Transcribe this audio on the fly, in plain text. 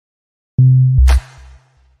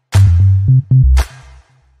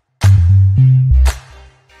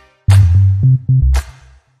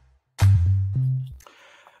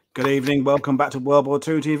Good evening, welcome back to World War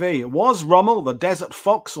II TV. Was Rommel the Desert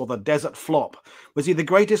Fox or the Desert Flop? Was he the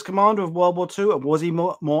greatest commander of World War II, or was he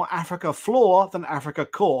more Africa Floor than Africa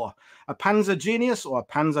Core? A Panzer genius or a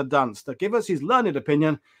Panzer dunce? To give us his learned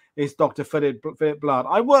opinion is Dr. Philip Blood.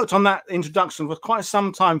 I worked on that introduction for quite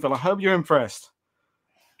some time, Phil. I hope you're impressed.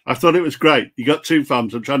 I thought it was great. You got two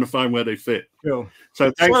thumbs. I'm trying to find where they fit. Cool.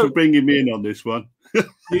 So thanks for bringing me in on this one.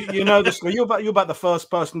 you know the score. You're about the first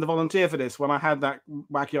person to volunteer for this when I had that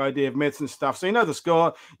wacky idea of myths and stuff. So you know the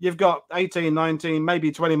score. You've got 18, 19,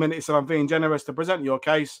 maybe 20 minutes, and I'm being generous to present your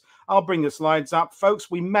case. I'll bring the slides up, folks.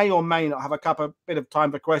 We may or may not have a bit of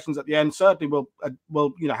time for questions at the end. Certainly,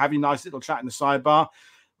 we'll have your nice little chat in the sidebar.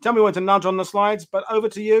 Tell me when to nudge on the slides. But over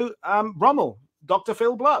to you, Rommel, Dr.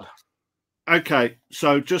 Phil Blood. Okay,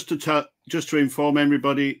 so just to inform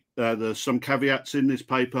everybody, there's some caveats in this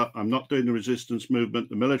paper. I'm not doing the resistance movement,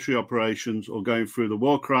 the military operations, or going through the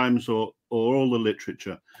war crimes or all the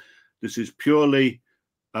literature. This is purely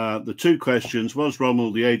the two questions: was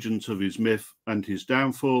Rommel the agent of his myth and his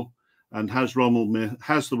downfall? And has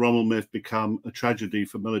the Rommel myth become a tragedy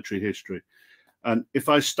for military history? And if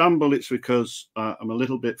I stumble, it's because I'm a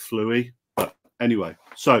little bit fluey. But anyway,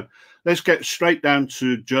 so let's get straight down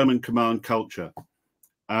to German command culture.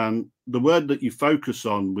 And the word that you focus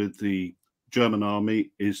on with the German army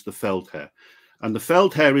is the Feldherr. And the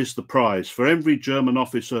Feldherr is the prize. For every German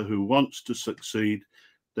officer who wants to succeed,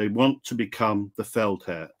 they want to become the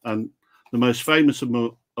Feldherr. And the most famous of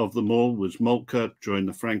them all was Moltke during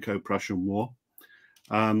the Franco-Prussian War.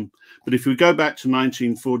 But if we go back to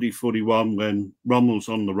 1940-41, when Rommel's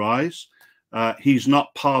on the rise, he's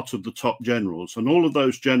not part of the top generals. And all of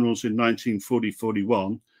those generals in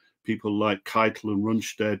 1940-41, people like Keitel and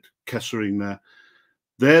Rundstedt, Kesselring there,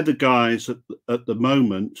 they're the guys at the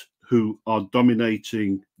moment who are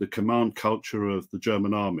dominating the command culture of the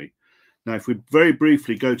German army. Now, if we very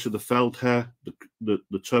briefly go to the Feldherr,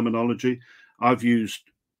 the terminology, I've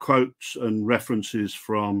used quotes and references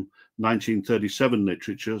from 1937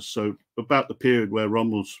 literature, so about the period where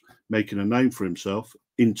Rommel's making a name for himself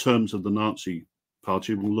in terms of the Nazi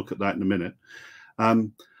party. We'll look at that in a minute.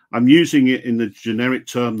 I'm using it in the generic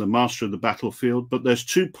term, the master of the battlefield, but there's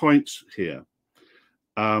 2 points here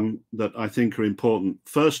that I think are important.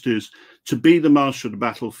 First is to be the master of the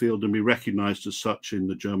battlefield and be recognized as such in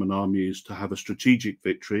the German army is to have a strategic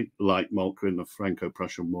victory, like Moltke in the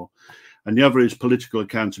Franco-Prussian War. And the other is political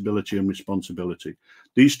accountability and responsibility.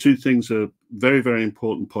 These two things are very, very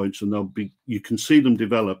important points, and you can see them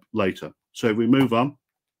develop later. So if we move on.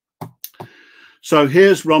 So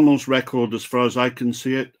here's Rommel's record as far as I can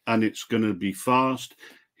see it, and it's going to be fast.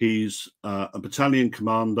 He's a battalion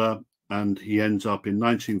commander, and he ends up in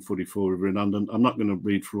 1944 redundant. I'm not going to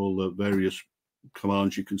read through all the various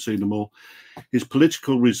commands. You can see them all. His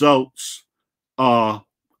political results are,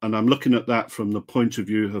 and I'm looking at that from the point of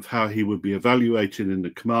view of how he would be evaluated in the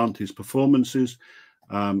command, his performances.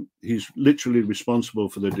 He's literally responsible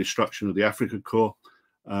for the destruction of the Africa Corps.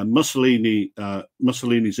 Mussolini's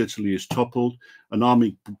Italy is toppled, and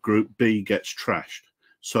Army Group B gets trashed.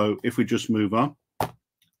 So if we just move on.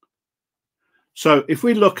 So if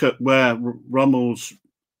we look at where Rommel's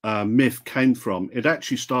myth came from, it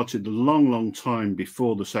actually started a long, long time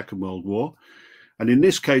before the Second World War. And in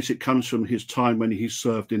this case, it comes from his time when he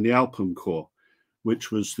served in the Alpen Corps,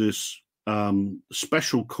 which was this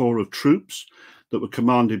special corps of troops that were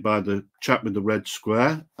commanded by the chap with the red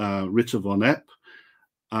square, Ritter von Epp.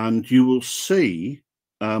 And you will see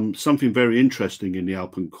something very interesting in the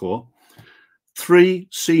Alpen Corps. 3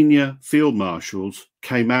 senior field marshals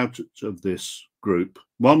came out of this group.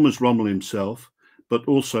 One was Rommel himself, but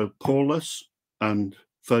also Paulus and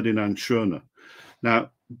Ferdinand Schörner.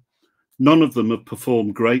 Now, none of them have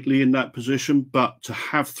performed greatly in that position, but to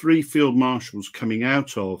have 3 field marshals coming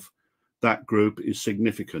out of that group is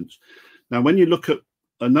significant. Now, when you look at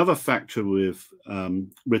another factor with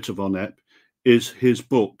Ritter von Epp, is his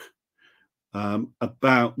book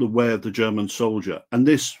about the way of the German soldier. And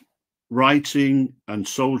this writing and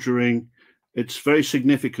soldiering, it's very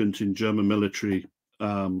significant in German military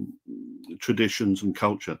traditions and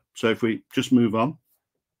culture. So if we just move on.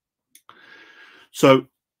 So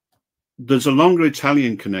there's a longer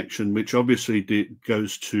Italian connection, which obviously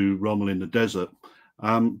goes to Rommel in the desert.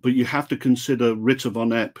 But you have to consider Ritter von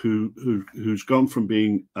Epp, who's gone from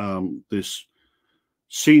being this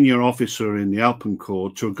senior officer in the Alpen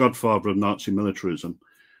Corps to a godfather of Nazi militarism.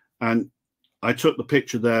 And I took the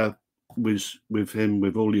picture there with him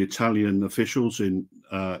with all the Italian officials in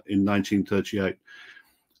 1938.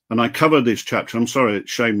 And I cover this chapter. I'm sorry,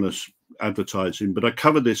 it's shameless advertising, but I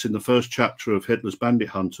covered this in the first chapter of Hitler's Bandit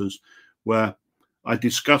Hunters, where I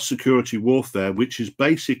discuss security warfare, which is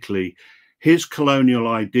basically his colonial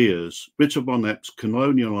ideas, Ritter von Epp's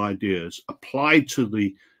colonial ideas applied to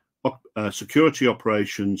the security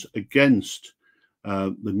operations against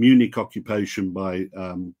the Munich occupation by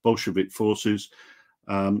Bolshevik forces,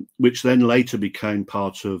 which then later became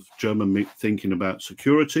part of German thinking about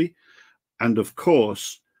security. And of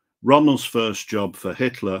course, Rommel's first job for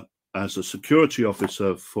Hitler as a security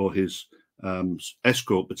officer for his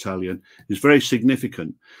escort battalion is very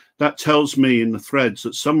significant. That tells me in the threads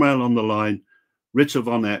that somewhere along the line, Ritter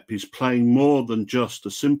von Epp is playing more than just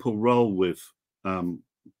a simple role with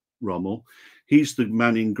Rommel. He's the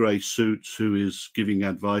man in grey suits who is giving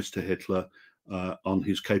advice to Hitler on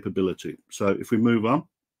his capability. So if we move on.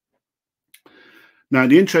 Now,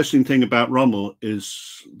 the interesting thing about Rommel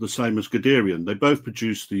is the same as Guderian. They both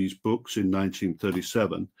produced these books in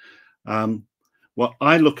 1937. Why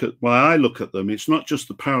I look at them, it's not just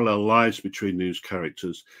the parallel lives between these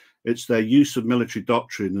characters, it's their use of military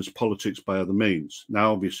doctrine as politics by other means.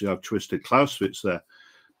 Now, obviously, I've twisted Clausewitz there,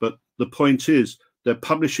 but the point is they're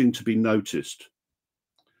publishing to be noticed.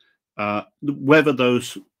 Whether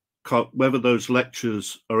those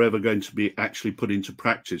lectures are ever going to be actually put into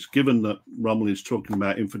practice, given that Rommel is talking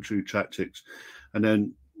about infantry tactics and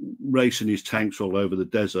then racing his tanks all over the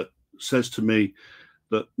desert, says to me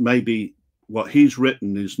that maybe what he's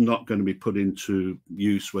written is not going to be put into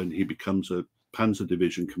use when he becomes a Panzer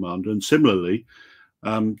Division commander. And similarly,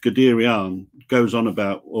 Guderian goes on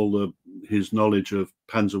about all his knowledge of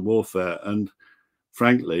panzer warfare. And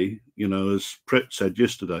frankly, you know, as Pritt said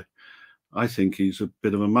yesterday, I think he's a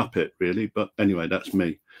bit of a muppet, really. But anyway, that's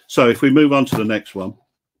me. So if we move on to the next one.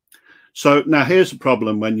 So now here's the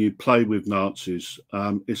problem when you play with Nazis.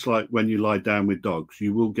 It's like when you lie down with dogs,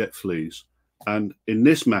 you will get fleas. And in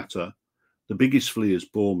this matter, the biggest flea is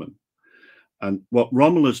Bormann. And what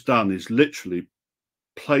Rommel has done is literally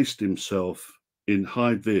placed himself in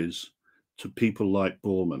high vis to people like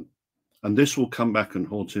Bormann. And this will come back and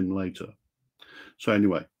haunt him later. So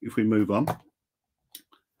anyway, if we move on.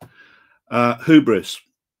 Hubris.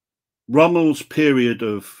 Rommel's period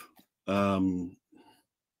of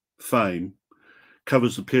fame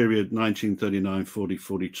covers the period 1939, 40,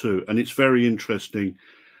 42. And it's very interesting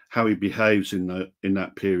how he behaves in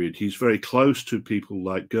that period. He's very close to people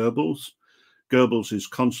like Goebbels. Goebbels is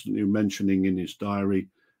constantly mentioning in his diary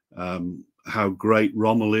how great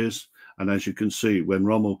Rommel is. And as you can see, when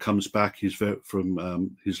Rommel comes back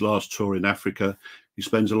from his last tour in Africa, he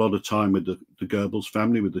spends a lot of time with the Goebbels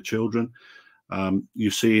family, with the children.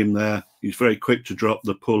 You see him there. He's very quick to drop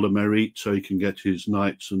the pour le mérite so he can get his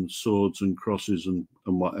knights and swords and crosses and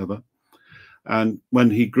whatever. And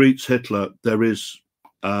when he greets Hitler, there is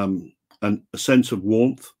a sense of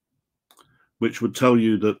warmth, which would tell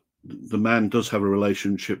you that the man does have a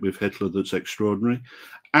relationship with Hitler that's extraordinary.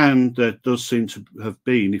 And there does seem to have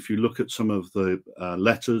been, if you look at some of the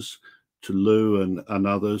letters to Lou and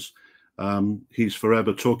others, he's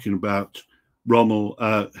forever talking about Rommel,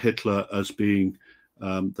 Hitler as being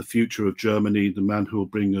the future of Germany, the man who will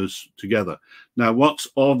bring us together. Now, what's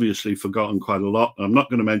obviously forgotten quite a lot, I'm not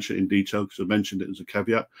going to mention it in detail because I mentioned it as a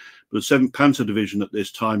caveat, but the 7th Panzer Division at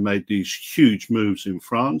this time made these huge moves in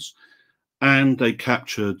France, and they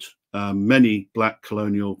captured many black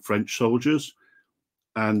colonial French soldiers.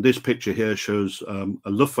 And this picture here shows a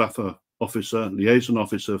Luftwaffe officer, liaison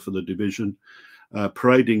officer for the division,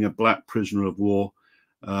 parading a black prisoner of war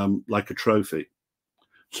like a trophy.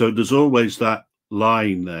 So there's always that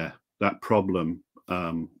line there, that problem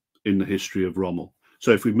in the history of Rommel.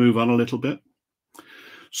 So if we move on a little bit.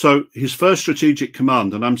 So his first strategic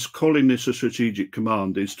command, and I'm calling this a strategic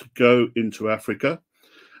command, is to go into Africa.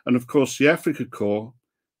 And of course, the Africa Corps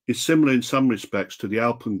is similar in some respects to the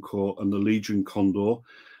Alpen Corps and the Legion Condor.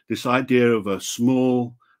 This idea of a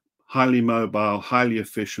small, highly mobile, highly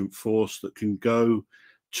efficient force that can go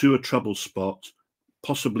to a trouble spot,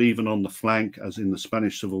 possibly even on the flank, as in the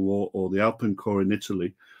Spanish Civil War or the Alpen Corps in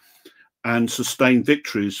Italy, and sustain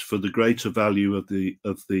victories for the greater value of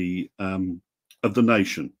the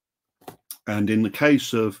nation. And in the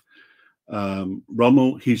case of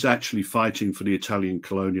Rommel, he's actually fighting for the Italian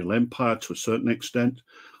colonial empire to a certain extent,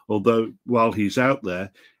 although while he's out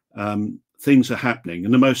there, things are happening.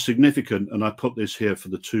 And the most significant, and I put this here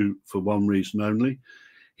for one reason only,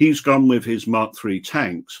 he's gone with his Mark III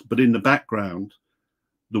tanks, but in the background,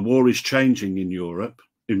 the war is changing in Europe,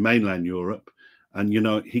 in mainland Europe, and, you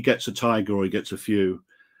know, he gets a Tiger or he gets a few,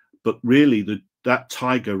 but really that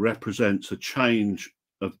Tiger represents a change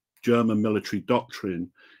of German military doctrine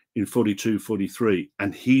in 42, 43,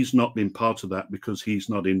 and he's not been part of that because he's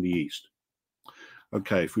not in the East.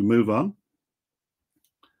 Okay, if we move on.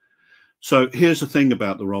 So here's the thing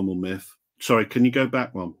about the Rommel myth. Sorry, can you go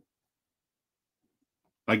back one?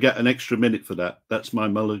 I get an extra minute for that. That's my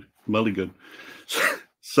mulligan.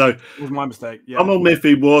 So it was my mistake. Yeah. Rommel myth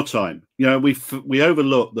in wartime. You know, we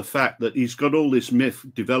overlook the fact that he's got all this myth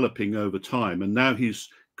developing over time, and now he's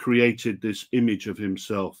created this image of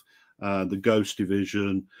himself, the Ghost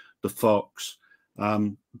Division, the Fox.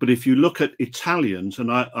 But if you look at Italians,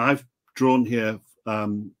 and I've drawn here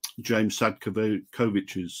James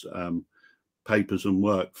Sadkovich's papers and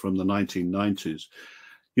work from the 1990s.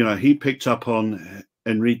 You know, he picked up on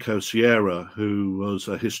Enrico Sierra, who was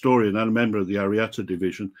a historian and a member of the Arietta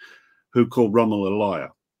Division, who called Rommel a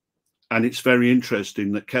liar. And it's very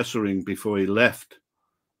interesting that Kesselring, before he left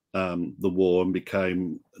the war and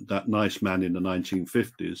became that nice man in the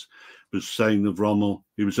 1950s, was saying of Rommel,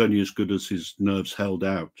 he was only as good as his nerves held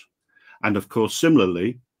out. And of course,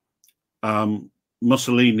 similarly,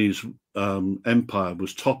 Mussolini's empire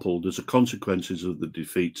was toppled as a consequences of the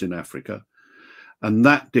defeats in Africa. And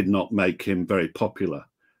that did not make him very popular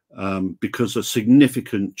because a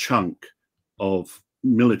significant chunk of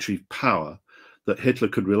military power that Hitler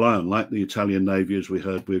could rely on, like the Italian Navy, as we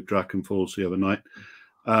heard with Drachenfels the other night,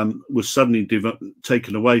 was suddenly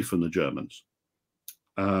taken away from the Germans.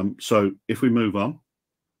 So if we move on.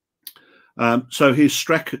 So his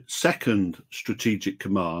second strategic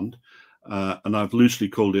command, and I've loosely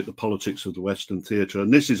called it the politics of the Western theatre,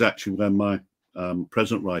 and this is actually when my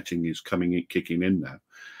present writing is kicking in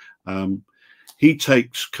now. He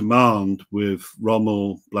takes command with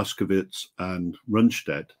Rommel, Blaskowitz, and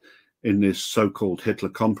Rundstedt in this so-called Hitler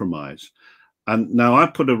compromise. And now I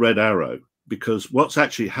put a red arrow because what's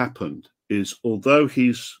actually happened is, although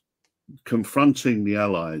he's confronting the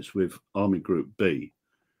Allies with Army Group B,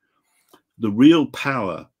 the real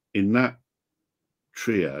power in that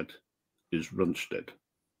triad is Rundstedt,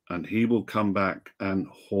 and he will come back and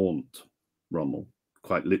haunt Rommel,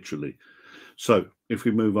 quite literally. So if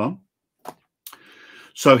we move on.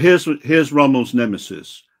 So here's Rommel's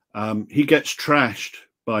nemesis. He gets trashed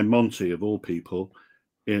by Monty, of all people,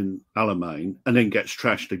 in Alamein, and then gets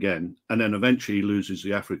trashed again, and then eventually he loses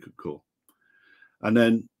the Africa Corps. And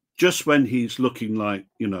then just when he's looking like,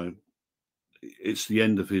 you know, it's the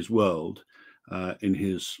end of his world, in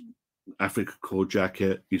his Africa Corps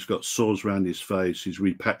jacket, he's got sores around his face, he's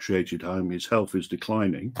repatriated home, his health is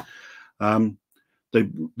declining.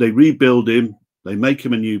 They rebuild him, they make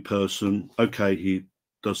him a new person. Okay, he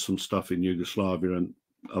does some stuff in Yugoslavia and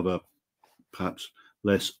other perhaps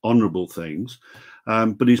less honorable things,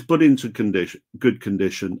 but he's put into good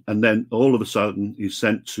condition, and then all of a sudden he's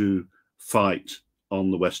sent to fight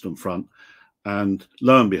on the Western Front, and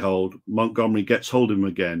lo and behold, Montgomery gets hold of him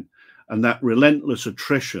again, and that relentless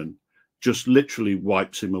attrition just literally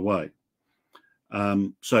wipes him away.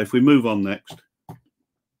 So if we move on next.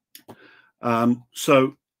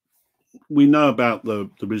 So we know about the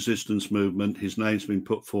resistance movement. His name's been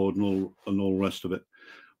put forward and all the rest of it.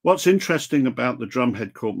 What's interesting about the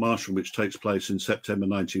Drumhead Court Martial, which takes place in September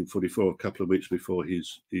 1944, a couple of weeks before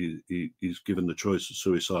he's given the choice of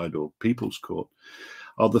suicide or People's Court,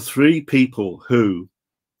 are the three people who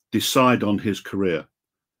decide on his career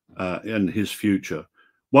and his future.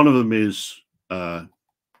 One of them is a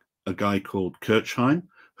guy called Kirchheim,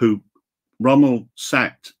 who Rommel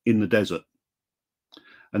sacked in the desert.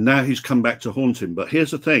 And now he's come back to haunt him. But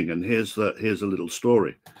here's the thing, and here's a little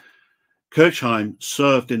story. Kirchheim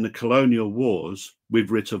served in the colonial wars with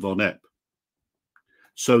Ritter von Epp.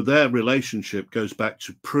 So their relationship goes back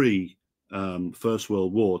to First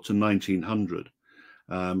World War to 1900,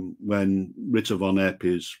 when Ritter von Epp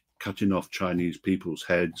is cutting off Chinese people's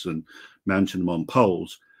heads and mounting them on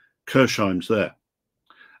poles. Kirchheim's there.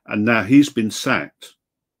 And now he's been sacked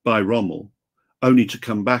by Rommel, only to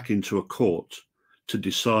come back into a court to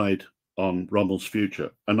decide on Rommel's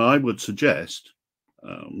future. And I would suggest,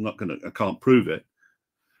 I can't prove it,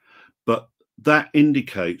 but that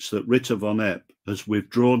indicates that Ritter von Epp has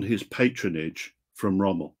withdrawn his patronage from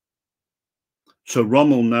Rommel. So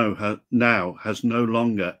Rommel now has no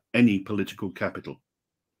longer any political capital.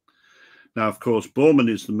 Now, of course, Bormann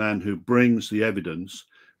is the man who brings the evidence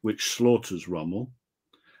which slaughters Rommel.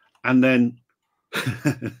 And then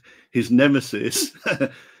his nemesis,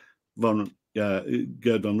 Gerd von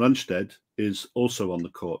Rundstedt, is also on the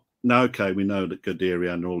court. Now, okay, we know that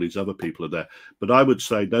Guderian and all these other people are there, but I would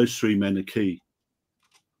say those three men are key,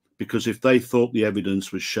 because if they thought the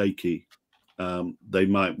evidence was shaky, they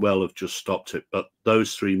might well have just stopped it. But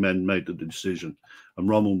those three men made the decision, and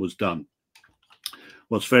Rommel was done.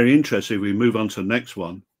 What's very interesting, we move on to the next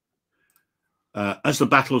one. As the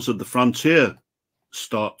battles of the frontier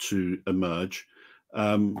start to emerge,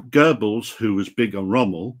 Goebbels, who was big on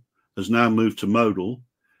Rommel, has now moved to modal.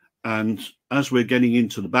 And as we're getting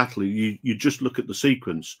into the battle, you just look at the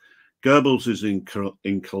sequence. Goebbels is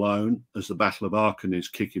in Cologne as the Battle of Aachen is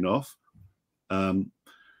kicking off.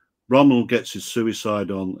 Rommel gets his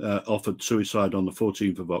suicide offered suicide on the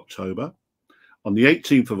 14th of October. On the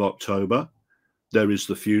 18th of October, there is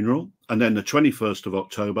the funeral. And then the 21st of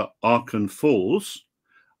October, Aachen falls.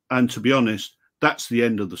 And to be honest, that's the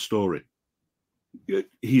end of the story.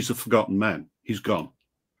 He's a forgotten man. He's gone.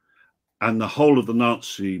 And the whole of the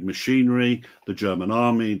Nazi machinery, the German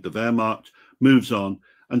army, the Wehrmacht moves on.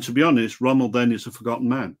 And to be honest, Rommel then is a forgotten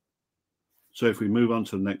man. So if we move on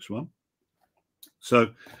to the next one.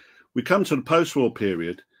 So we come to the post-war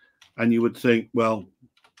period, and you would think, well,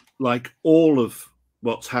 like all of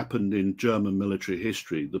what's happened in German military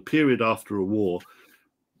history, the period after a war,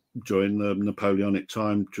 during the Napoleonic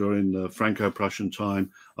time, during the Franco-Prussian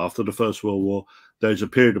time, after the First World War, there's a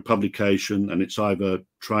period of publication, and it's either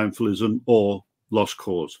triumphalism or lost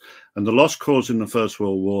cause. And the lost cause in the First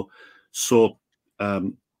World War saw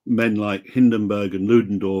men like Hindenburg and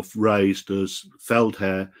Ludendorff raised as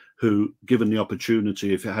Feldherr, who, given the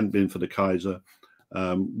opportunity, if it hadn't been for the Kaiser,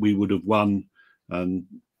 we would have won. And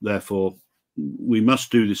therefore, we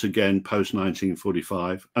must do this again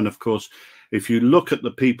post-1945. And of course, if you look at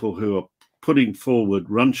the people who are putting forward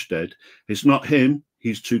Rundstedt, it's not him.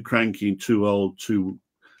 He's too cranky, too old, too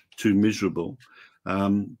miserable.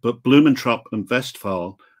 But Blumentrop and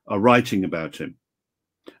Westphal are writing about him.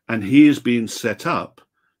 And he is being set up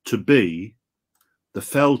to be the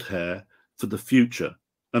Feldherr for the future.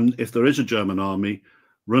 And if there is a German army,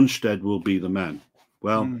 Rundstedt will be the man.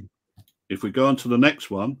 Well, if we go on to the next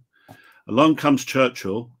one, along comes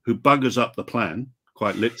Churchill, who buggers up the plan,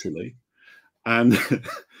 quite literally, and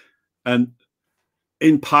and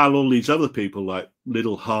impile all these other people like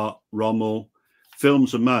Little Hart, Rommel.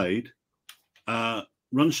 Films are made.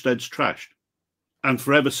 Rundstedt's trashed. And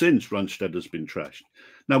forever since, Rundstedt has been trashed.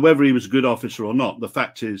 Now, whether he was a good officer or not, the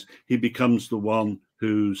fact is he becomes the one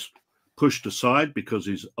who's pushed aside because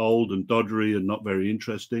he's old and doddery and not very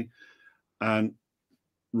interesting. And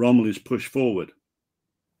Rommel is pushed forward.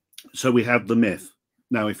 So we have the myth.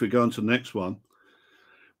 Now, if we go on to the next one,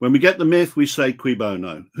 when we get the myth, we say cui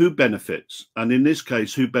bono, who benefits? And in this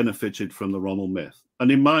case, who benefited from the Rommel myth?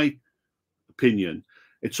 And in my opinion,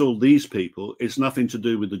 it's all these people. It's nothing to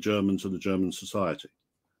do with the Germans or the German society.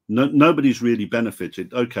 Nobody's really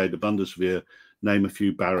benefited. Okay, the Bundeswehr, name a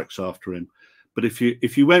few barracks after him. But if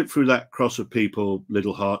you went through that cross of people,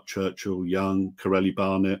 Little Hart, Churchill, Young, Corelli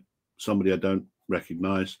Barnett, somebody I don't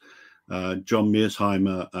recognize, John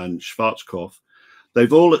Mearsheimer and Schwarzkopf,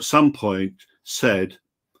 they've all at some point said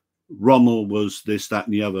Rommel was this, that,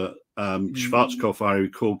 and the other. Schwarzkopf, I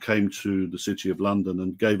recall, came to the City of London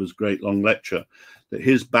and gave us a great long lecture that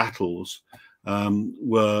his battles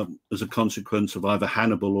were as a consequence of either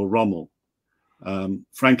Hannibal or Rommel.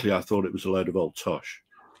 Frankly, I thought it was a load of old tosh.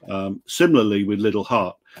 Similarly with Little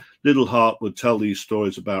Hart. Little Hart would tell these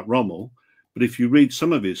stories about Rommel, but if you read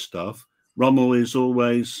some of his stuff, Rommel is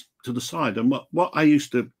always to the side. And what I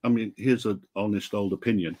used to, I mean, here's an honest old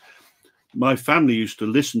opinion. My family used to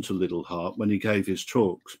listen to Little Hart when he gave his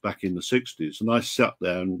talks back in the 60s. And I sat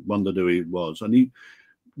there and wondered who he was. And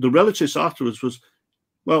the relatives afterwards was,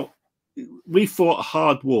 well, we fought a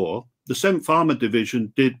hard war. The 7th Armored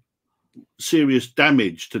Division did serious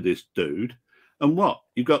damage to this dude. And what?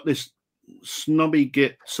 You've got this snobby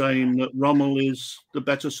git saying that Rommel is the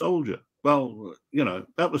better soldier. Well, you know,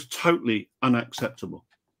 that was totally unacceptable.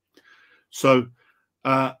 So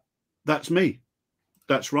that's me.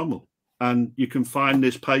 That's Rommel. And you can find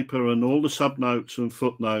this paper and all the subnotes and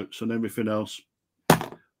footnotes and everything else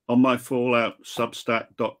on my Fallout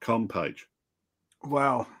Substack.com page.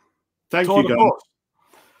 Wow. Thank you,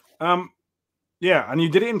 guys. Yeah, and you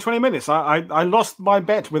did it in 20 minutes. I lost my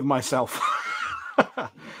bet with myself.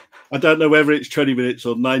 I don't know whether it's 20 minutes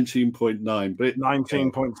or 19.9, but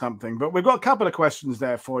 19 point something. But we've got a couple of questions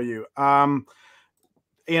there for you.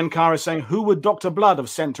 Ian Carr is saying, who would Dr. Blood have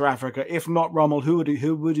sent to Africa? If not Rommel, who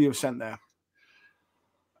would you have sent there?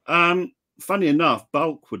 Funny enough,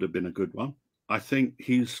 Balk would have been a good one. I think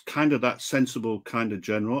he's kind of that sensible kind of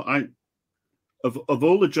general. Of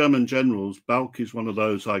all the German generals, Balk is one of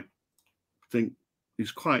those I think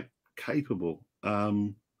he's quite capable.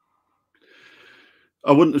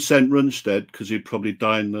 I wouldn't have sent Rundstedt because he'd probably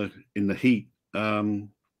die in the heat.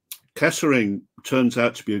 Kesselring turns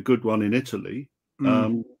out to be a good one in Italy.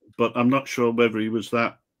 But I'm not sure whether he was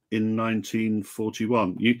that in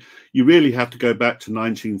 1941. You really have to go back to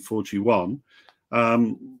 1941. I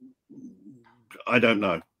don't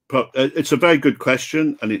know. But it's a very good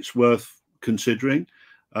question, and it's worth considering,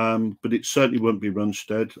 but it certainly wouldn't be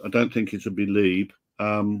Rundstedt. I don't think it'll be Lieb.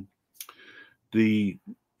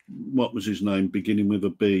 What was his name, beginning with a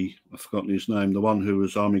B? I've forgotten his name. The one who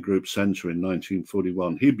was Army Group Centre in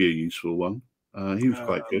 1941. He'd be a useful one. He was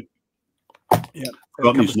quite good. Yeah,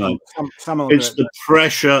 forgotten his name. It's the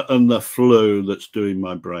pressure and the flu that's doing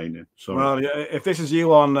my brain in. Sorry. Well, yeah, if this is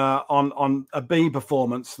you on a B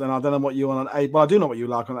performance, then I don't know what you want on A. Well, I do know what you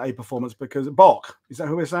like on an A performance, because Bock, is that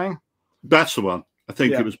who we're saying? That's the one. I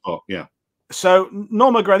think it was Bock. Yeah. So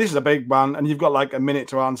Norma Graham, this is a big one, and you've got like a minute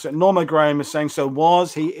to answer. Norma Graham is saying, so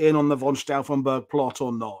was he in on the von Stauffenberg plot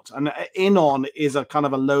or not? And in on is a kind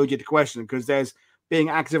of a loaded question, because there's being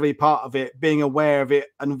actively part of it, being aware of it,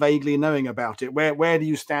 and vaguely knowing about it. Where do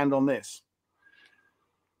you stand on this?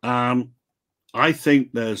 I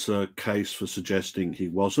think there's a case for suggesting he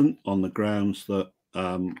wasn't, on the grounds that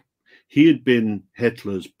he had been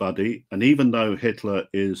Hitler's buddy, and even though Hitler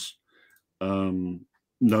is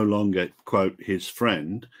no longer, quote, his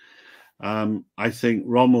friend, I think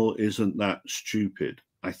Rommel isn't that stupid.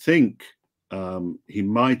 I think he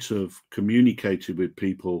might have communicated with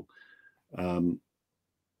people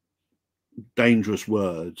dangerous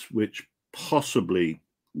words, which possibly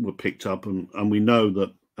were picked up, and we know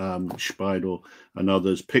that Speidel and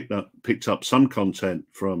others picked up some content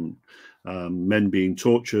from men being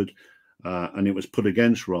tortured, and it was put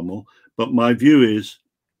against Rommel. But my view is,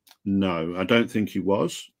 no, I don't think he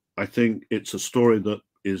was. I think it's a story that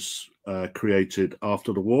is created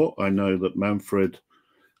after the war. I know that Manfred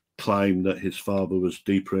claimed that his father was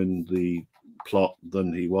deeper in the plot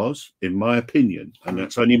than he was, in my opinion, and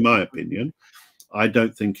that's only my opinion. I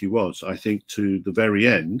don't think he was. I think to the very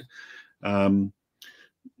end,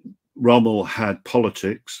 Rommel had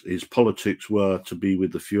politics. His politics were to be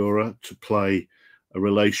with the Fuhrer, to play a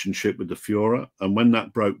relationship with the Fuhrer, and when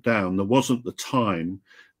that broke down, there wasn't the time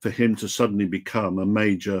for him to suddenly become a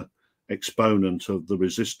major exponent of the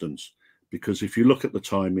resistance. Because if you look at the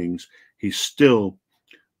timings, he's still,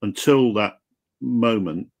 until that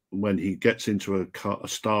moment when he gets into a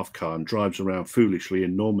staff car and drives around foolishly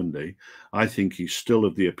in Normandy, I think he's still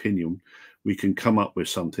of the opinion we can come up with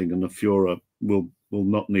something and the Fuhrer will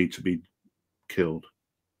not need to be killed.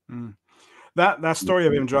 That story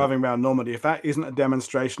of him driving around Normandy, if that isn't a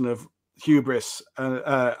demonstration of hubris,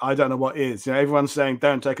 I don't know what is. You know, everyone's saying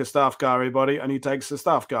don't take a staff car, everybody, and he takes a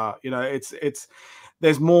staff car. You know, it's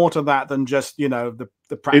there's more to that than just, you know, the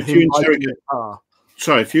if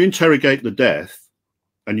you interrogate the death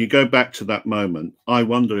and you go back to that moment, I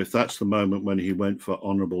wonder if that's the moment when he went for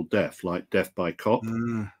honorable death, like death by cop.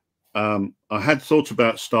 I had thought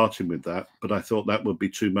about starting with that, but I thought that would be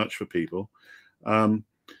too much for people.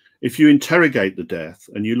 If you interrogate the death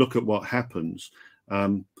and you look at what happens,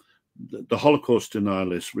 the Holocaust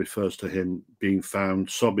denialist refers to him being found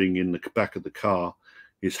sobbing in the back of the car,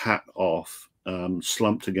 his hat off,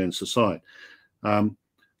 slumped against the side.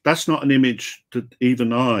 That's not an image that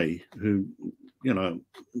even I, who, you know,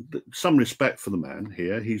 some respect for the man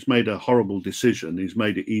here. He's made a horrible decision. He's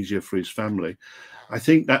made it easier for his family. I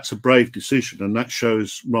think that's a brave decision, and that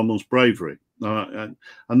shows Rommel's bravery. And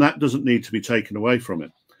that doesn't need to be taken away from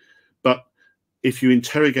it. But if you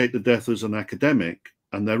interrogate the death as an academic,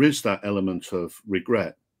 and there is that element of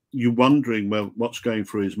regret, you're wondering, well, what's going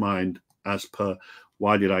through his mind as per,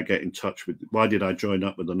 why did I get in touch with, why did I join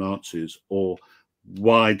up with the Nazis, or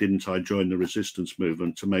why didn't I join the resistance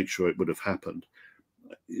movement to make sure it would have happened?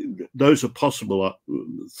 Those are possible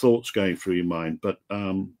thoughts going through your mind. But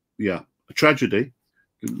yeah, a tragedy.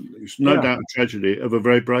 It's no doubt a tragedy of a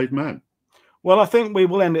very brave man. Well, I think we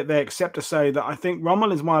will end it there, except to say that I think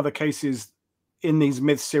Rommel is one of the cases in these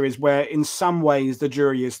myth series where in some ways the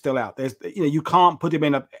jury is still out. There's, you know, you can't put him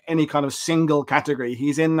in any kind of single category.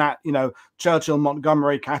 He's in that, you know, Churchill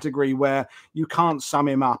Montgomery category where you can't sum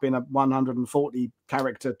him up in a 140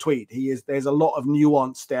 character tweet. There's a lot of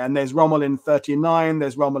nuance there, and there's Rommel in 39,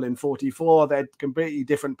 there's Rommel in 44. They're completely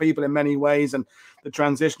different people in many ways, and the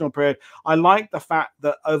transitional period. I like the fact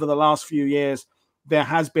that over the last few years there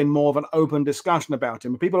has been more of an open discussion about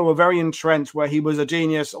him. People were very entrenched where he was a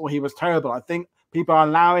genius or he was terrible. I think people are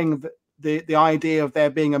allowing the idea of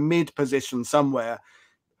there being a mid position somewhere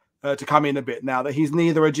to come in a bit now, that he's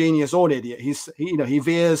neither a genius or an idiot. He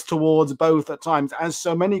veers towards both at times, as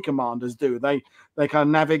so many commanders do. They kind of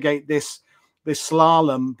navigate this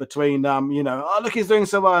slalom between oh, look, he's doing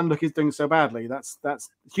so well, and look, he's doing so badly. That's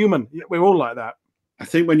human. We're all like that. I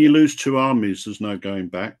think when you lose two armies, there's no going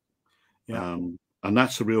back. Yeah. And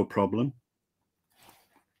that's a real problem.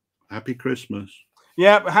 Happy Christmas.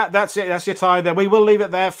 Yeah, that's it. That's your tie there. We will leave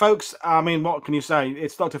it there, folks. I mean, what can you say?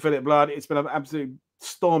 It's Dr. Philip Blood. It's been an absolute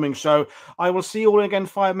storming show. I will see you all again in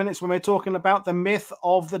 5 minutes when we're talking about the myth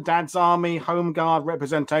of the Dad's Army Home Guard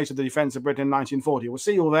representation of the defence of Britain in 1940. We'll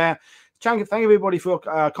see you all there. Thank you, everybody, for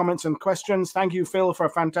your comments and questions. Thank you, Phil, for a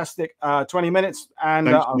fantastic 20 minutes. And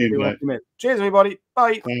I'll see you in a few minutes. Cheers, everybody.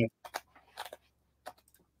 Bye. Bye.